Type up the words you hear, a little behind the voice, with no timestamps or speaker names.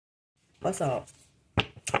What's up?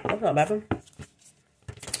 What's up, baby?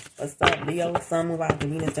 What's up, Leo? Sun, move out to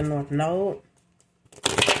Venus and North Node.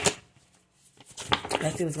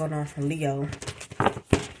 Let's see what's going on from Leo.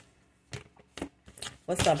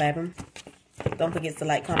 What's up, baby? Don't forget to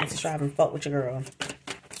like, comment, subscribe, and fuck with your girl.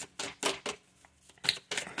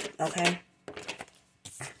 Okay?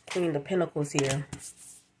 Queen of Pentacles here.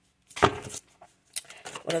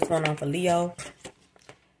 What is going on for Leo?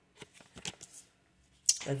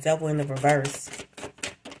 The Devil in the reverse.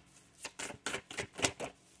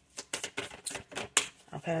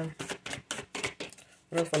 Okay.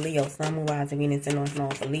 What is for Leo? Sun, Moon, Rising, Venus, and North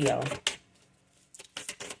Node for Leo.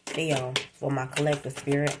 Leo, for my collective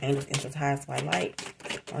spirit, angels, angels, highest white light.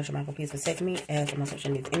 Archangel Michael, please protect me. As for my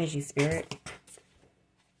social needs, energy, spirit.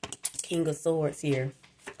 King of Swords here.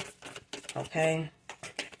 Okay.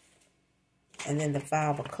 And then the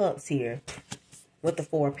Five of Cups here. With the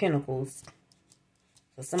Four of Pentacles.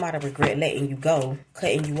 So somebody regret letting you go.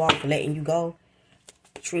 Cutting you off, letting you go.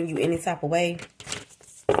 Treating you any type of way.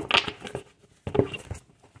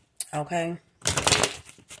 Okay.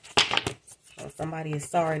 So somebody is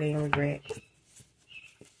sorry, they didn't regret.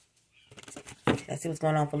 Let's see what's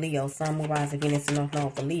going on for Leo. Sun, Moon, Rising, Venus, and North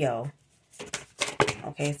Node for Leo.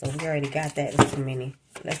 Okay, so we already got that. There's too many.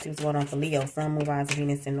 Let's see what's going on for Leo. Sun, Moon, Rising,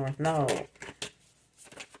 Venus, and North Node.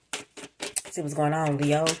 See what's going on,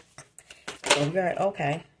 Leo. So we are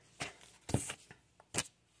okay.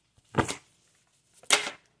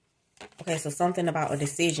 Okay, so something about a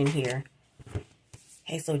decision here.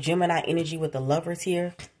 Okay, so Gemini energy with the Lovers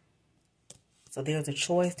here. So there's a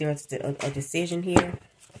choice. There's a decision here.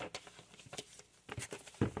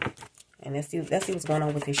 And let's see what's going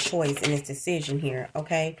on with this choice and this decision here.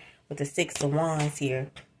 Okay, with the Six of Wands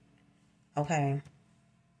here. Okay.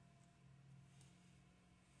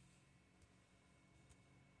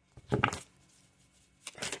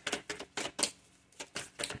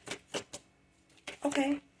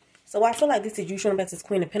 Okay. So I feel like this is you showing back this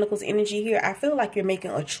Queen of Pentacles energy here. I feel like you're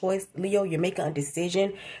making a choice, Leo. You're making a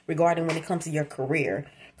decision regarding when it comes to your career.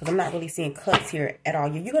 Because I'm not really seeing cuts here at all.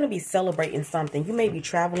 You're going to be celebrating something. You may be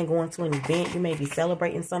traveling, going to an event. You may be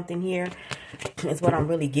celebrating something here. Is what I'm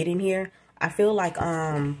really getting here. I feel like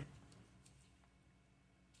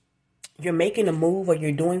you're making a move or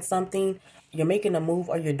you're doing something. You're making a move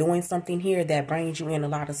or you're doing something here that brings you in a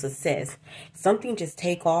lot of success. Something just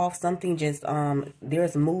take off. Something just,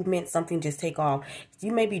 there's movement. Something just take off.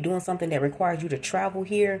 You may be doing something that requires you to travel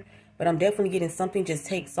here. But I'm definitely getting something just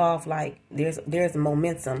takes off. Like there's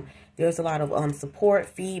momentum. There's a lot of support,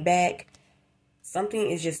 feedback.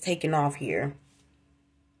 Something is just taking off here.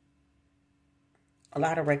 A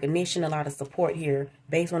lot of recognition, a lot of support here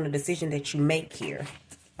based on the decision that you make here.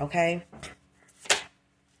 Okay.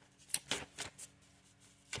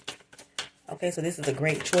 Okay, so this is a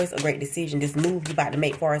great choice, a great decision. This move you about to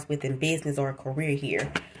make for us within business or a career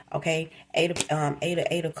here. Okay, eight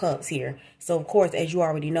of Cups here. So of course, as you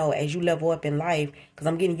already know, as you level up in life, because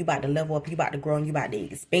I'm getting you about to level up, you about to grow, and you about to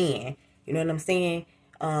expand. You know what I'm saying?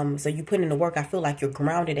 So you put in the work. I feel like you're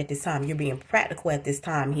grounded at this time. You're being practical at this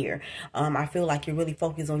time here. I feel like you're really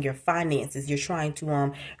focused on your finances. You're trying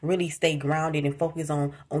to really stay grounded and focus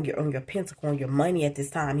on your pentacle, on your money at this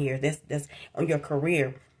time here. That's on your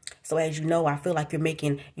career. So as you know, I feel like you're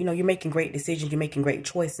making, you're making great decisions. You're making great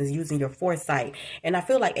choices using your foresight. And I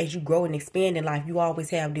feel like as you grow and expand in life, you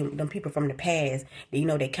always have them people from the past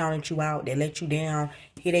that, they counted you out. They let you down.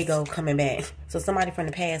 Here they go coming back. So somebody from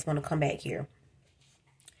the past want to come back here.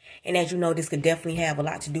 And as you know, this could definitely have a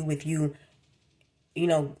lot to do with you,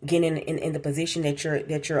 getting in the position that you're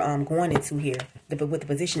going into here. With the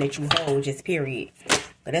position that you hold, just period.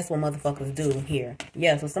 But that's what motherfuckers do here.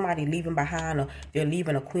 Yeah, so somebody leaving behind, they're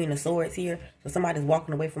leaving a Queen of Swords here. So somebody's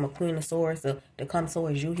walking away from a Queen of Swords to come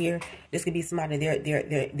towards you here. This could be somebody they're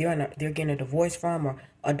getting a divorce from,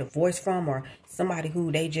 or somebody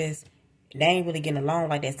who they ain't really getting along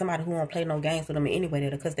like that. Somebody who won't play no games with them anyway,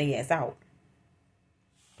 that'll cuss their ass out.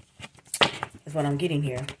 That's what I'm getting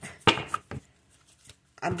here.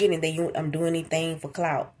 I'm getting I'm doing anything for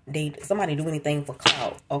clout. Somebody do anything for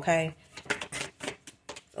clout, okay?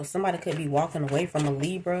 So somebody could be walking away from a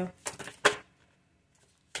Libra.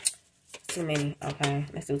 Too many. Okay,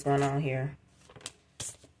 let's see what's going on here.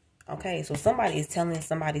 Okay, so somebody is telling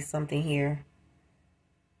somebody something here.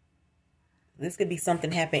 This could be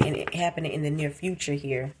something happening in the near future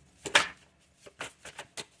here.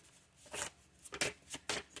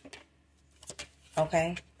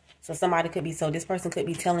 Okay, So somebody could be, so this person could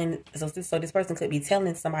be telling, so this person could be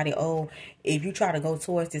telling somebody, oh, if you try to go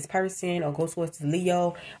towards this person or go towards this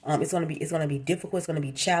Leo, it's gonna be difficult. It's gonna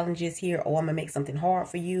be challenges here, or I'm gonna make something hard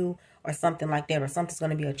for you, or something like that, or something's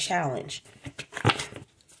gonna be a challenge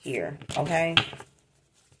here. Okay.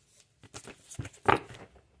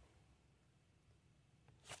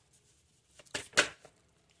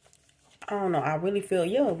 I don't know. I really feel,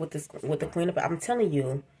 yeah, with the Queen of, I'm telling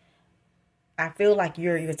you, I feel like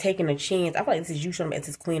you're taking a chance. I feel like this is you showing me as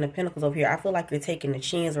this Queen of Pentacles over here. I feel like you're taking a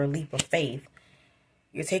chance or a leap of faith.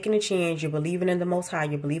 You're taking a chance. You're believing in the Most High.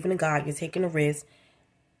 You're believing in God. You're taking a risk.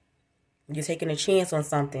 You're taking a chance on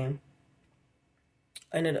something.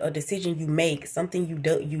 And a decision you make, something you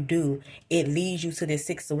do, it leads you to this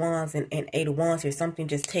Six of Wands and Eight of Wands here. Something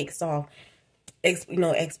just takes off,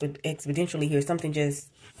 exponentially here. Something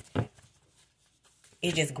just,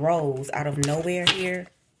 it just grows out of nowhere here.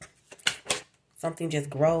 Something just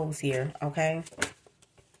grows here, okay?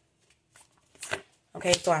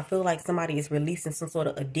 Okay, so I feel like somebody is releasing some sort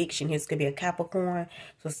of addiction here. This could be a Capricorn.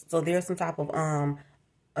 So there's some type of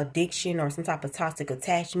addiction or some type of toxic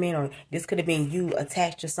attachment, or this could have been you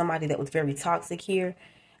attached to somebody that was very toxic here.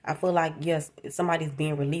 I feel like, yes, somebody's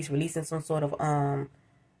being releasing some sort of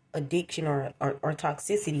addiction or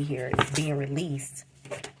toxicity here. It's being released.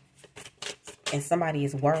 And somebody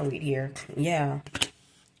is worried here. Yeah.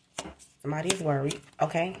 Somebody is worried,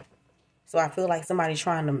 okay? So I feel like somebody's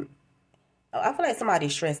trying to... I feel like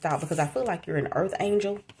somebody's stressed out because I feel like you're an earth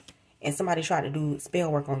angel and somebody tried to do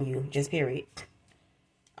spell work on you, just period.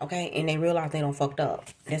 Okay? And they realize they don't fucked up.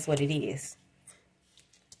 That's what it is.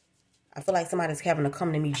 I feel like somebody's having a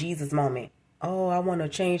come to me Jesus moment. Oh, I want to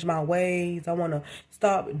change my ways. I want to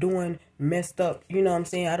stop doing messed up. You know what I'm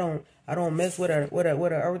saying? I don't mess with a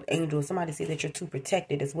earth angel. Somebody say that you're too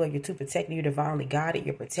protected as well. You're too protected. You're divinely guided.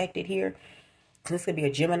 You're protected here. This could be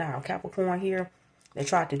a Gemini or Capricorn here. They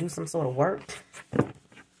tried to do some sort of work.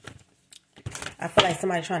 I feel like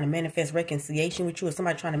somebody trying to manifest reconciliation with you, or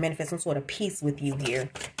somebody trying to manifest some sort of peace with you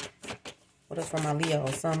here. What else from my Leo?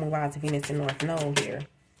 Sun, Moon, Rise, Venus, and North Node here.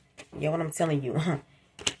 Yeah, what I'm telling you.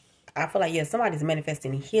 I feel like, yeah, somebody's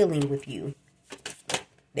manifesting healing with you.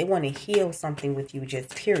 They want to heal something with you,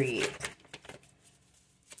 just period.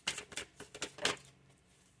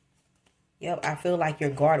 Yep, I feel like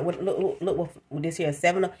you're guarded. Look with this here,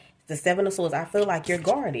 the Seven of Swords. I feel like you're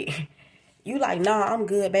guarded. You like, nah, I'm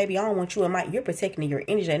good, baby. I don't want you in my, you're protecting your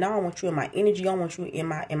energy. And I don't want you in my energy. I don't want you in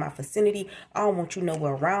my vicinity. I don't want you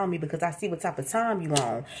nowhere around me because I see what type of time you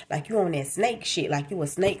on. Like you on that snake shit. Like you a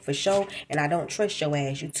snake for sure. And I don't trust your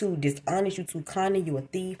ass. You too dishonest. You too cunning. You a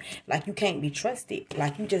thief. Like you can't be trusted.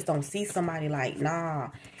 Like you just don't see somebody like, nah,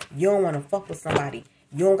 you don't want to fuck with somebody.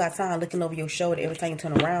 You don't got time looking over your shoulder every time you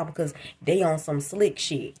turn around because they on some slick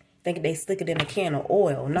shit. Thinking they slicker than a can of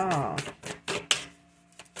oil. Nah.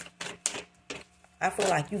 I feel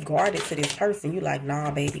like you guarded to this person. You like,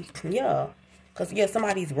 nah, baby. Yeah. Because, yeah,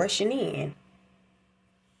 somebody's rushing in.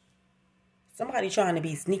 Somebody trying to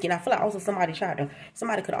be sneaking. I feel like also somebody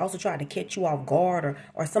could also try to catch you off guard,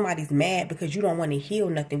 or somebody's mad because you don't want to heal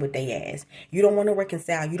nothing with their ass. You don't want to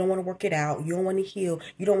reconcile. You don't want to work it out. You don't want to heal.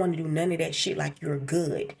 You don't want to do none of that shit like you're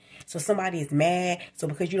good. So somebody is mad. So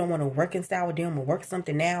because you don't want to reconcile with them or work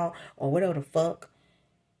something out or whatever the fuck,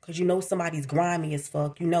 because you know somebody's grimy as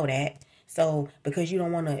fuck. You know that. So because you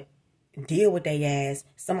don't want to deal with their ass,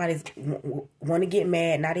 somebody's want to get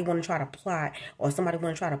mad. Now they want to try to plot, or somebody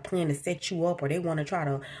want to try to plan to set you up, or they want to try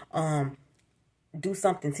to do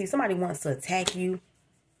something. See, somebody wants to attack you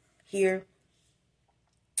here.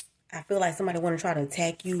 I feel like somebody want to try to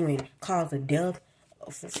attack you and cause a death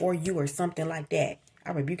for you or something like that.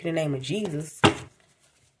 I rebuke in the name of Jesus.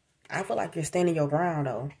 I feel like you're standing your ground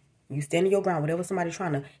though. You standing your ground. Whatever somebody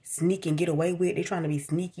trying to sneak and get away with, they trying to be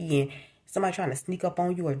sneaky, and somebody trying to sneak up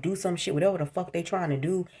on you or do some shit, whatever the fuck they trying to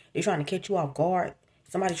do, they trying to catch you off guard.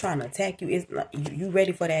 Somebody trying to attack you. It's not, you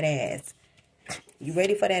ready for that ass. You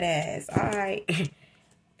ready for that ass. All right.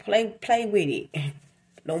 play with it.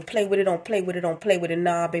 Don't play with it. Don't play with it. Don't play with it.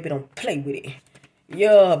 Nah, baby, don't play with it.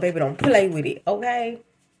 Yeah, baby, don't play with it. Okay?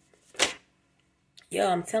 Yeah,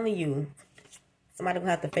 I'm telling you. Somebody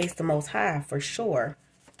gonna have to face the Most High for sure.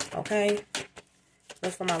 Okay?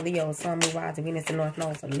 What's for my Leo? Sun, Moon, Rise, Venus, and North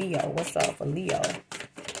Node for Leo. What's up for Leo?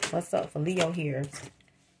 What's up for Leo here?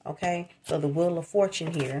 Okay? So the Wheel of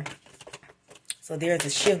Fortune here. So there's a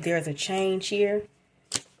shift. There's a change here.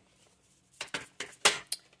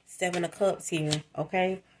 Seven of Cups here.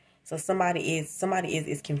 Okay? So somebody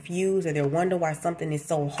is confused, or they're wondering why something is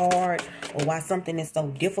so hard, or why something is so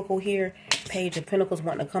difficult here. Page of Pentacles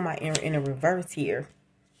wanting to come out in a reverse here.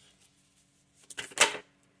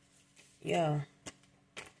 Yeah.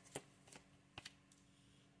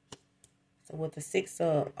 So with the Six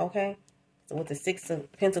of, okay. So with the Six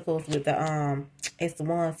of Pentacles, with the Ace of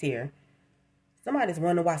Wands here. Somebody's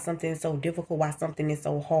wondering why something is so difficult, why something is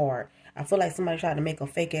so hard. I feel like somebody tried to make a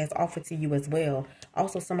fake ass offer to you as well.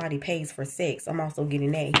 Also, somebody pays for sex. I'm also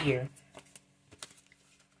getting that here.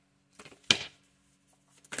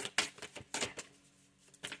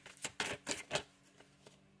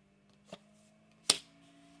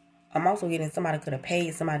 I'm also getting somebody could have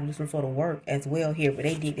paid somebody to do some sort of work as well here, but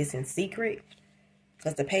they did this in secret.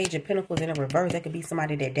 Because the Page of Pentacles in the reverse, that could be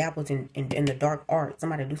somebody that dabbles in the dark art.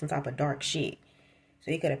 Somebody do some type of dark shit. So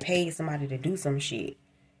they could have paid somebody to do some shit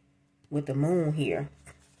with the Moon here.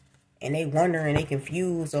 And they wonder and they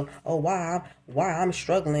confused. Or, oh, why I'm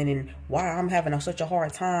struggling and why I'm having such a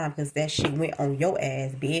hard time. Because that shit went on your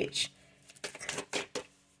ass, bitch.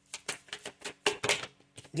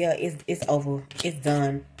 Yeah, it's over. It's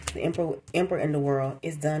done. The Emperor in the world.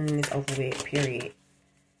 It's done and it's over with. Period.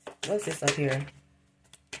 What's this up here?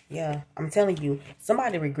 Yeah, I'm telling you,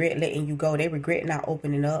 somebody regret letting you go. They regret not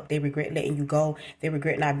opening up. They regret letting you go. They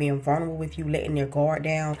regret not being vulnerable with you, letting their guard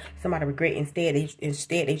down. Somebody regret instead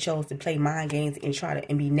they chose to play mind games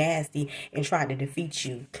and be nasty and try to defeat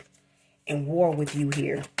you and war with you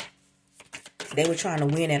here. They were trying to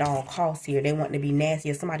win at all costs here. They wanted to be nasty.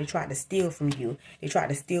 If somebody tried to steal from you, they tried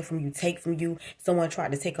to steal from you, take from you. Someone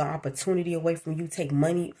tried to take an opportunity away from you, take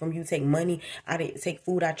money from you, take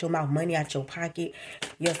food out your mouth, money out your pocket.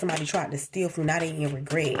 Yeah, somebody tried to steal from you. Now they in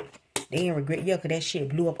regret. They in regret. Yeah, because that shit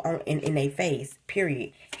blew up in their face.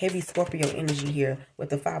 Period. Heavy Scorpio energy here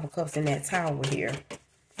with the Five of Cups in that tower here.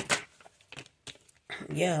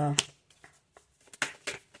 Yeah.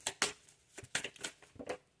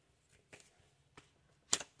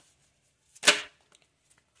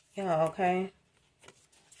 Yeah, okay.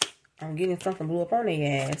 I'm getting something blew up on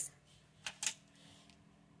their ass.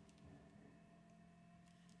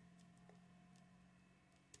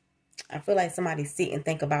 I feel like somebody sit and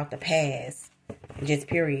think about the past. Just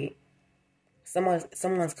period. Someone's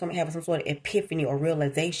having some sort of epiphany or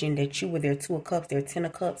realization that you were their Two of Cups, their Ten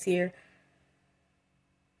of Cups here.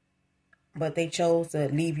 But they chose to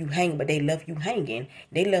leave you hanging, but they left you hanging.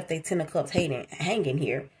 They left their Ten of Cups hanging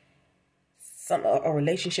here. A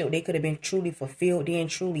relationship they could have been truly fulfilled in,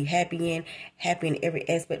 truly happy in every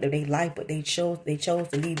aspect of their life, but they chose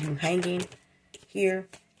to leave you hanging here.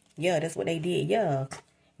 Yeah, that's what they did. Yeah.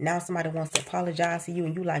 Now somebody wants to apologize to you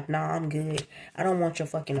and you like, nah, I'm good. I don't want your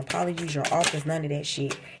fucking apologies, your offers, none of that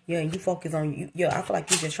shit. Yeah, and you focus on you. Yeah, I feel like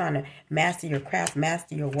you're just trying to master your craft,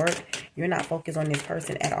 master your work. You're not focused on this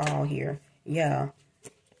person at all here. Yeah.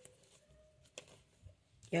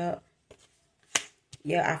 Yeah.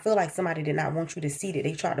 Yeah, I feel like somebody did not want you to see that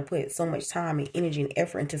they tried to put so much time and energy and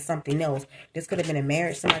effort into something else. This could have been a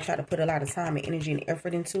marriage somebody tried to put a lot of time and energy and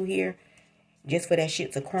effort into here. Just for that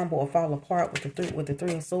shit to crumble or fall apart with the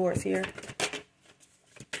Three of Swords here.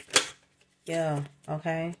 Yeah,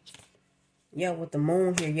 okay. Yeah, with the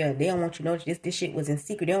Moon here, yeah, they don't want you to know this shit was in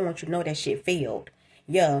secret. They don't want you to know that shit failed.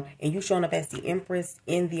 Yeah, and you showing up as the Empress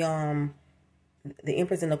in the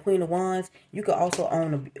Empress and the Queen of Wands. You could also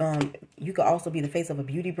own you could also be the face of a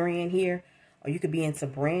beauty brand here, or you could be into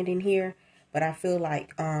branding here. But I feel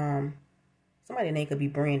like somebody's name could be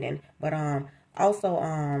Brandon, but also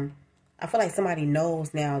I feel like somebody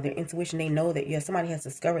knows now, their intuition, they know that, yeah, somebody has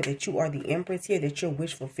discovered that you are the Empress here, that you're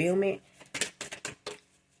wish fulfillment.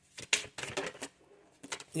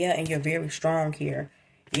 Yeah, and you're very strong here.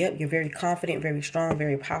 Yep, you're very confident, very strong,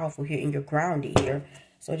 very powerful here, and you're grounded here.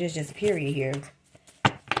 So just period here.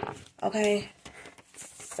 Okay.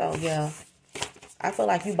 So, yeah. I feel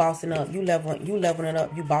like you bossing up. You leveling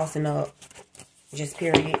up. You bossing up. Just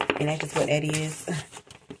period. And that's just what that is.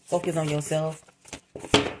 Focus on yourself.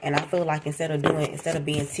 And I feel like instead of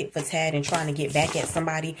being tit for tat and trying to get back at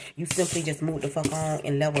somebody, you simply just moved the fuck on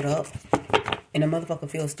and leveled up. And the motherfucker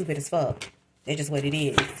feels stupid as fuck. That's just what it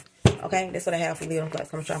is. Okay, that's what I have for Leo. I'm trying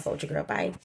to fuck with your girl. Bye.